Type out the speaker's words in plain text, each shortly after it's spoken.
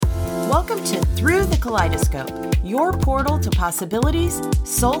Welcome to Through the Kaleidoscope, your portal to possibilities,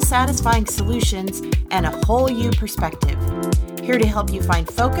 soul-satisfying solutions, and a whole you perspective. Here to help you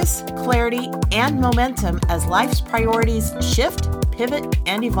find focus, clarity, and momentum as life's priorities shift, pivot,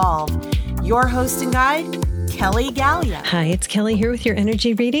 and evolve. Your host and guide, Kelly Gallia. Hi, it's Kelly here with your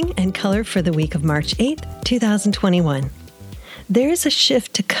energy reading and color for the week of March 8th, 2021. There's a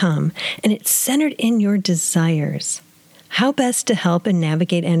shift to come, and it's centered in your desires. How best to help and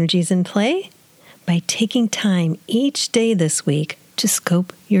navigate energies in play? By taking time each day this week to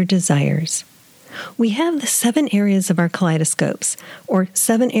scope your desires. We have the 7 areas of our kaleidoscopes, or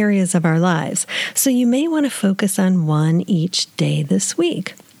 7 areas of our lives, so you may want to focus on one each day this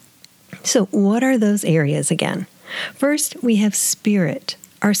week. So what are those areas again? First, we have spirit,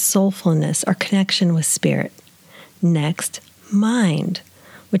 our soulfulness, our connection with spirit. Next, mind,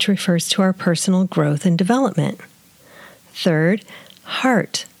 which refers to our personal growth and development. Third,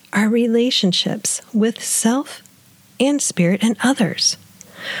 heart, our relationships with self and spirit and others.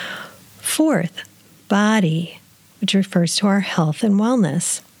 Fourth, body, which refers to our health and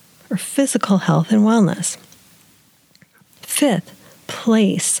wellness, or physical health and wellness. Fifth,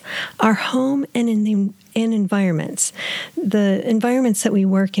 place, our home and environments, the environments that we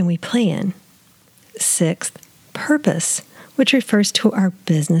work and we play in. Sixth, purpose, which refers to our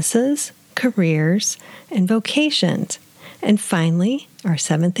businesses, careers, and vocations. And finally, our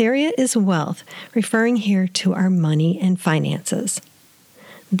 7th area is wealth, referring here to our money and finances.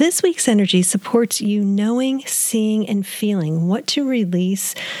 This week's energy supports you knowing, seeing, and feeling what to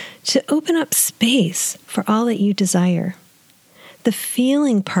release to open up space for all that you desire. The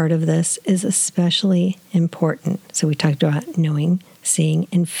feeling part of this is especially important. So we talked about knowing, seeing,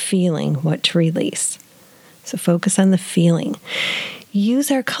 and feeling what to release. So focus on the feeling.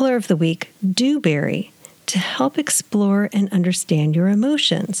 Use our color of the week, Dewberry, to help explore and understand your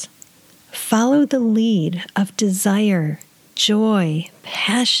emotions. Follow the lead of desire, joy,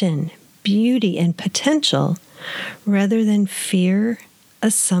 passion, beauty, and potential rather than fear,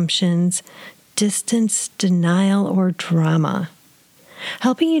 assumptions, distance, denial, or drama.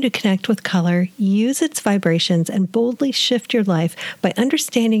 Helping you to connect with color, use its vibrations, and boldly shift your life by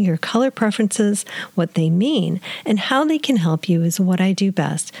understanding your color preferences, what they mean, and how they can help you is what I do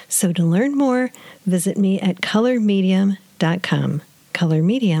best. So to learn more, visit me at colormedium.com.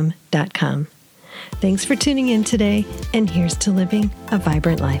 colormedium.com. Thanks for tuning in today, and here's to living a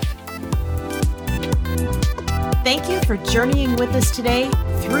vibrant life. Thank you for journeying with us today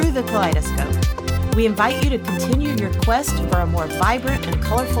through the kaleidoscope. We invite you to continue your quest for a more vibrant and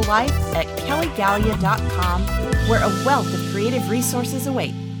colorful life at kellygallia.com, where a wealth of creative resources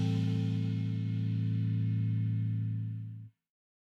await.